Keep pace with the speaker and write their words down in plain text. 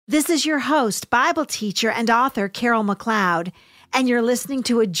This is your host, Bible teacher, and author, Carol McLeod, and you're listening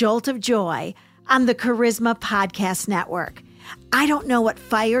to A Jolt of Joy on the Charisma Podcast Network. I don't know what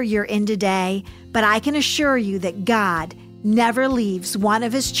fire you're in today, but I can assure you that God never leaves one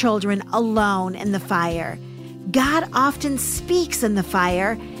of His children alone in the fire. God often speaks in the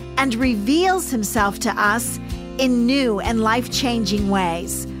fire and reveals Himself to us in new and life-changing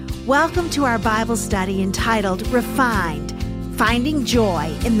ways. Welcome to our Bible study entitled Refined, Finding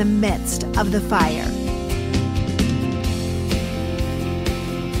Joy in the Midst of the Fire.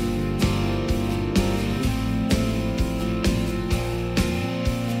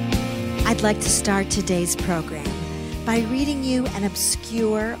 I'd like to start today's program by reading you an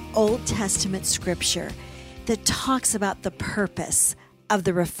obscure Old Testament scripture that talks about the purpose of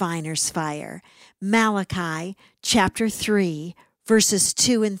the refiner's fire. Malachi chapter 3, verses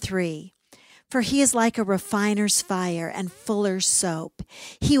 2 and 3. For he is like a refiner's fire and fuller's soap.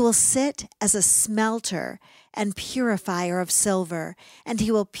 He will sit as a smelter and purifier of silver, and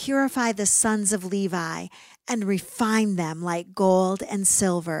he will purify the sons of Levi and refine them like gold and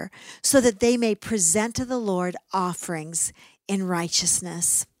silver, so that they may present to the Lord offerings in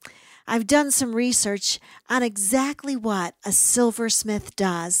righteousness. I've done some research on exactly what a silversmith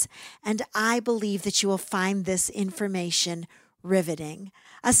does, and I believe that you will find this information riveting.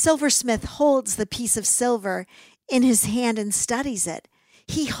 A silversmith holds the piece of silver in his hand and studies it.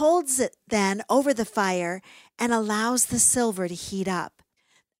 He holds it then over the fire and allows the silver to heat up.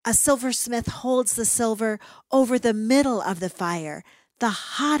 A silversmith holds the silver over the middle of the fire, the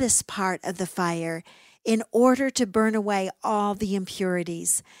hottest part of the fire, in order to burn away all the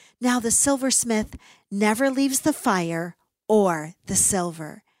impurities. Now the silversmith never leaves the fire or the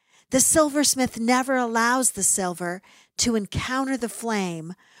silver. The silversmith never allows the silver to encounter the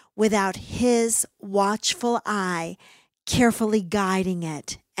flame without his watchful eye carefully guiding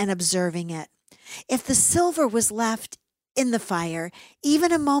it and observing it. If the silver was left in the fire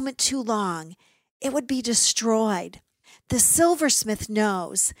even a moment too long, it would be destroyed. The silversmith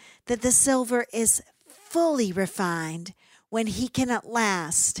knows that the silver is fully refined when he can at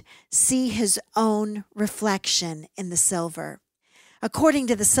last see his own reflection in the silver. According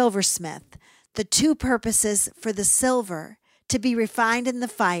to the silversmith, the two purposes for the silver to be refined in the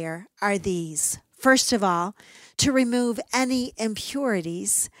fire are these. First of all, to remove any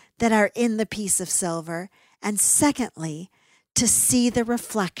impurities that are in the piece of silver, and secondly, to see the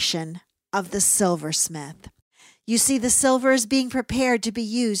reflection of the silversmith. You see, the silver is being prepared to be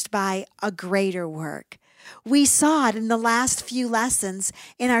used by a greater work. We saw it in the last few lessons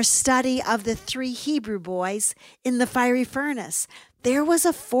in our study of the 3 Hebrew boys in the fiery furnace. There was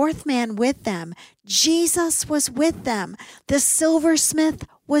a fourth man with them. Jesus was with them. The silversmith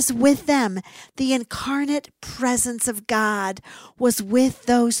was with them. The incarnate presence of God was with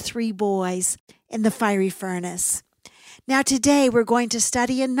those 3 boys in the fiery furnace. Now today we're going to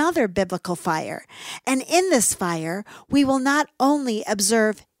study another biblical fire. And in this fire, we will not only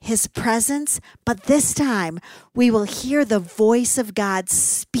observe His presence, but this time we will hear the voice of God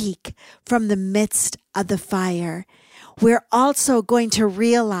speak from the midst of the fire. We're also going to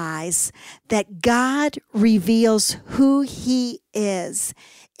realize that God reveals who He is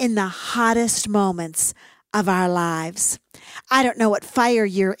in the hottest moments of our lives. I don't know what fire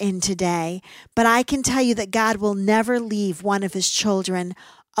you're in today, but I can tell you that God will never leave one of His children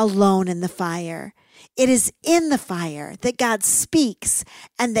alone in the fire. It is in the fire that God speaks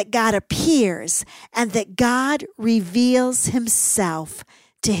and that God appears and that God reveals Himself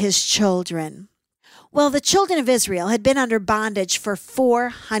to His children. Well, the children of Israel had been under bondage for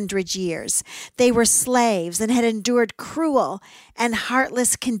 400 years. They were slaves and had endured cruel and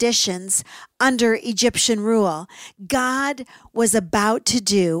heartless conditions under Egyptian rule. God was about to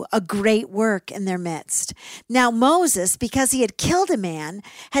do a great work in their midst. Now Moses, because he had killed a man,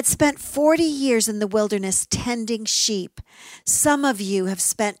 had spent 40 years in the wilderness tending sheep. Some of you have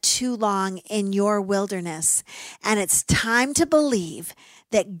spent too long in your wilderness, and it's time to believe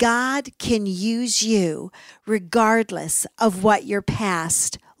that God can use you regardless of what your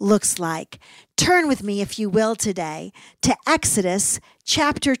past looks like. Turn with me, if you will, today to Exodus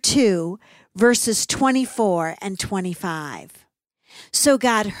chapter 2, verses 24 and 25. So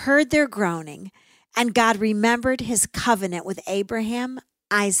God heard their groaning, and God remembered His covenant with Abraham,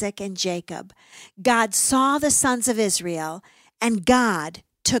 Isaac, and Jacob. God saw the sons of Israel, and God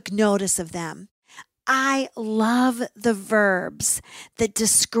took notice of them. I love the verbs that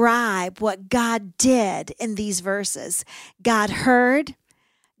describe what God did in these verses. God heard,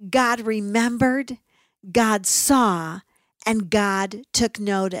 God remembered, God saw, and God took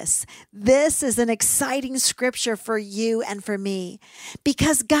notice. This is an exciting scripture for you and for me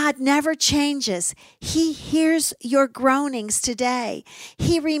because God never changes. He hears your groanings today.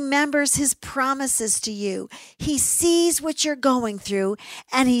 He remembers his promises to you. He sees what you're going through,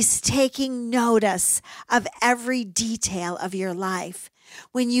 and he's taking notice of every detail of your life.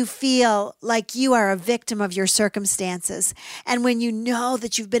 When you feel like you are a victim of your circumstances, and when you know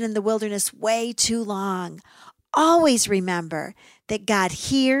that you've been in the wilderness way too long, always remember that God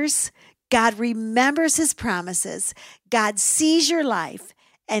hears, God remembers his promises, God sees your life,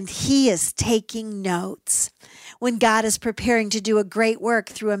 and he is taking notes. When God is preparing to do a great work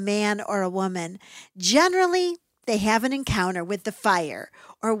through a man or a woman, generally they have an encounter with the fire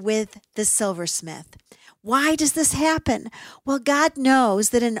or with the silversmith. Why does this happen? Well, God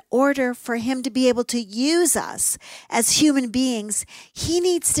knows that in order for him to be able to use us as human beings, he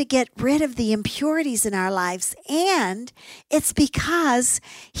needs to get rid of the impurities in our lives. And it's because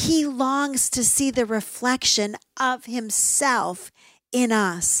he longs to see the reflection of himself in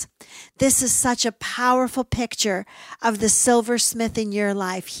us. This is such a powerful picture of the silversmith in your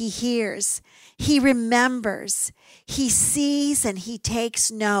life. He hears, he remembers, he sees, and he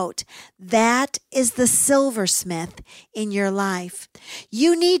takes note. That is the silversmith in your life.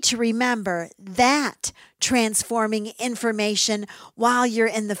 You need to remember that transforming information while you're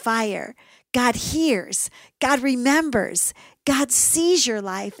in the fire. God hears, God remembers, God sees your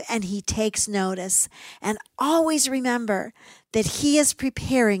life, and he takes notice. And always remember that he is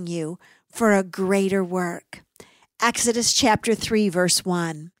preparing you for a greater work. Exodus chapter 3, verse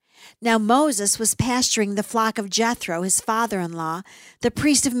 1. Now Moses was pasturing the flock of Jethro, his father-in-law, the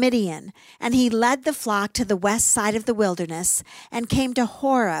priest of Midian, and he led the flock to the west side of the wilderness and came to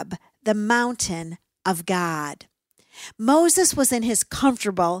Horeb, the mountain of God. Moses was in his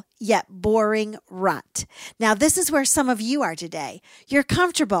comfortable yet boring rut. Now, this is where some of you are today. You're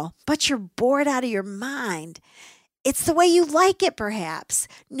comfortable, but you're bored out of your mind. It's the way you like it, perhaps.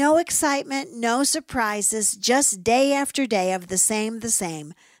 No excitement, no surprises, just day after day of the same.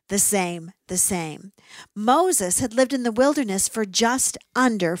 Moses had lived in the wilderness for just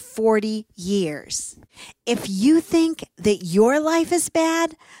under 40 years. If you think that your life is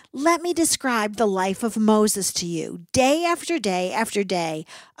bad, let me describe the life of Moses to you. Day after day after day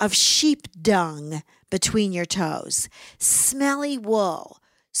of sheep dung between your toes, smelly wool,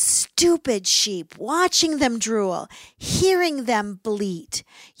 stupid sheep, watching them drool, hearing them bleat.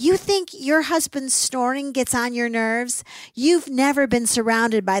 You think your husband's snoring gets on your nerves? You've never been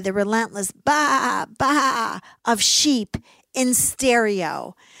surrounded by the relentless baa, baa of sheep in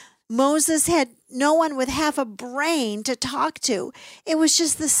stereo. Moses had no one with half a brain to talk to. It was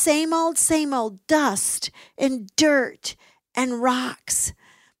just the same old dust and dirt and rocks.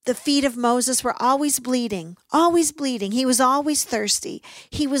 The feet of Moses were always bleeding. He was always thirsty.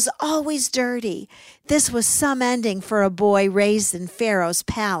 He was always dirty. This was some ending for a boy raised in Pharaoh's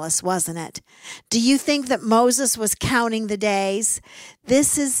palace, wasn't it? Do you think that Moses was counting the days?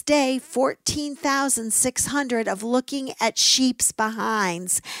 This is day 14,600 of looking at sheep's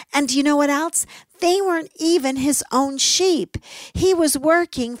behinds. And do you know what else? They weren't even his own sheep. He was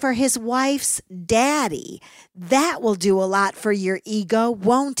working for his wife's daddy. That will do a lot for your ego,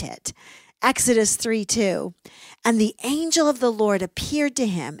 won't it? Exodus 3:2. And the angel of the Lord appeared to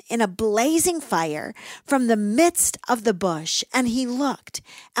him in a blazing fire from the midst of the bush. And he looked,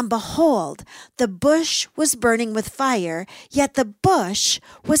 and behold, the bush was burning with fire, yet the bush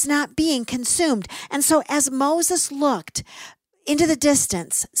was not being consumed. And so as Moses looked into the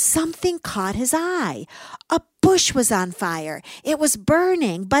distance, something caught his eye. A bush was on fire. It was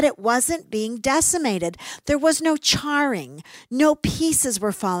burning, but it wasn't being decimated. There was no charring. No pieces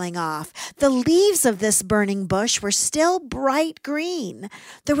were falling off. The leaves of this burning bush were still bright green.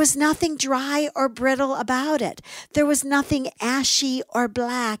 There was nothing dry or brittle about it. There was nothing ashy or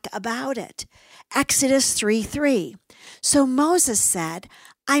black about it. Exodus 3:3. So Moses said,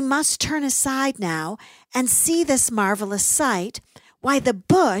 I must turn aside now and see this marvelous sight, why the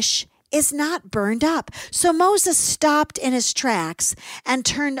bush is not burned up. So Moses stopped in his tracks and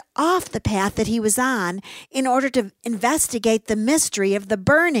turned off the path that he was on in order to investigate the mystery of the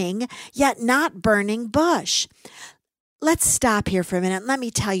burning yet not burning bush. Let's stop here for a minute. Let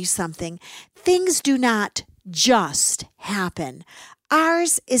me tell you something. Things do not just happen.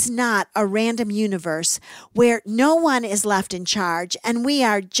 Ours is not a random universe where no one is left in charge and we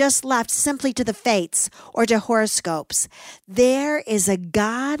are just left simply to the fates or to horoscopes. There is a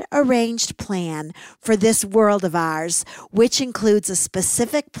God-arranged plan for this world of ours, which includes a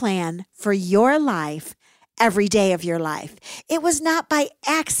specific plan for your life every day of your life. It was not by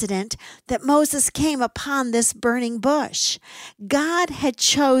accident that Moses came upon this burning bush. God had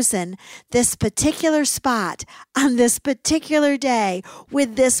chosen this particular spot on this particular day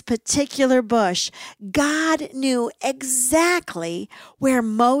with this particular bush. God knew exactly where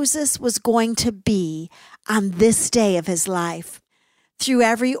Moses was going to be on this day of his life. Through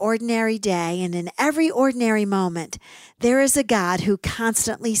every ordinary day and in every ordinary moment, there is a God who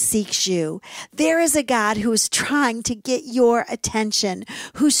constantly seeks you. There is a God who is trying to get your attention,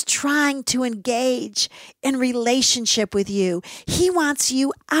 who's trying to engage in relationship with you. He wants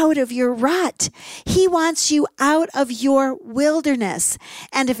you out of your rut. He wants you out of your wilderness.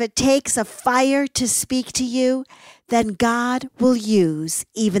 And if it takes a fire to speak to you, then God will use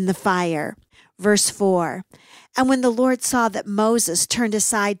even the fire. Verse 4. And when the Lord saw that Moses turned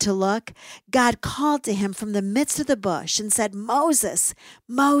aside to look, God called to him from the midst of the bush and said, Moses,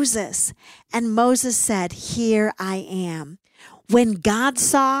 Moses. And Moses said, Here I am. When God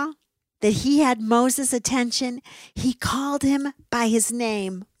saw that he had Moses' attention, he called him by his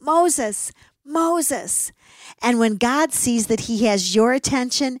name, Moses, Moses. And when God sees that he has your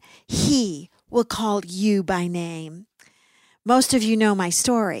attention, he will call you by name. Most of you know my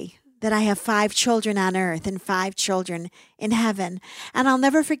story, that I have 5 children on earth and 5 children in heaven. And I'll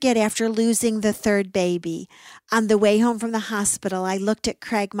never forget, after losing the 3rd baby, on the way home from the hospital, I looked at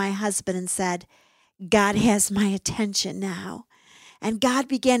Craig, my husband, and said, God has my attention now. And God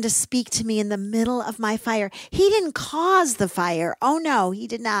began to speak to me in the middle of my fire. He didn't cause the fire. Oh, no, he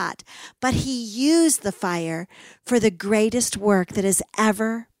did not. But he used the fire for the greatest work that has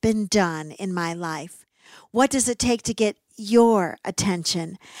ever been done in my life. What does it take to get your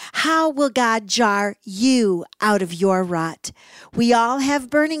attention? How will God jar you out of your rut? We all have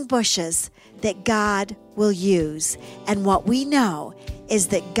burning bushes that God will use. And what we know is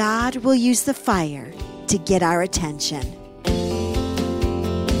that God will use the fire to get our attention.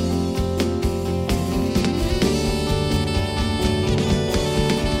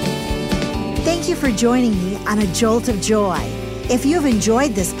 Thank you for joining me on A Jolt of Joy. If you've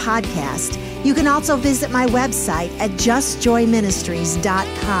enjoyed this podcast, you can also visit my website at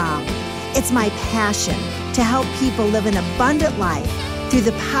justjoyministries.com. It's my passion to help people live an abundant life through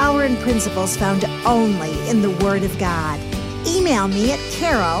the power and principles found only in the Word of God. Email me at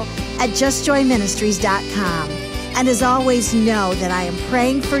carol@justjoyministries.com. And as always, know that I am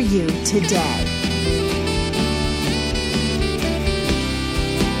praying for you today.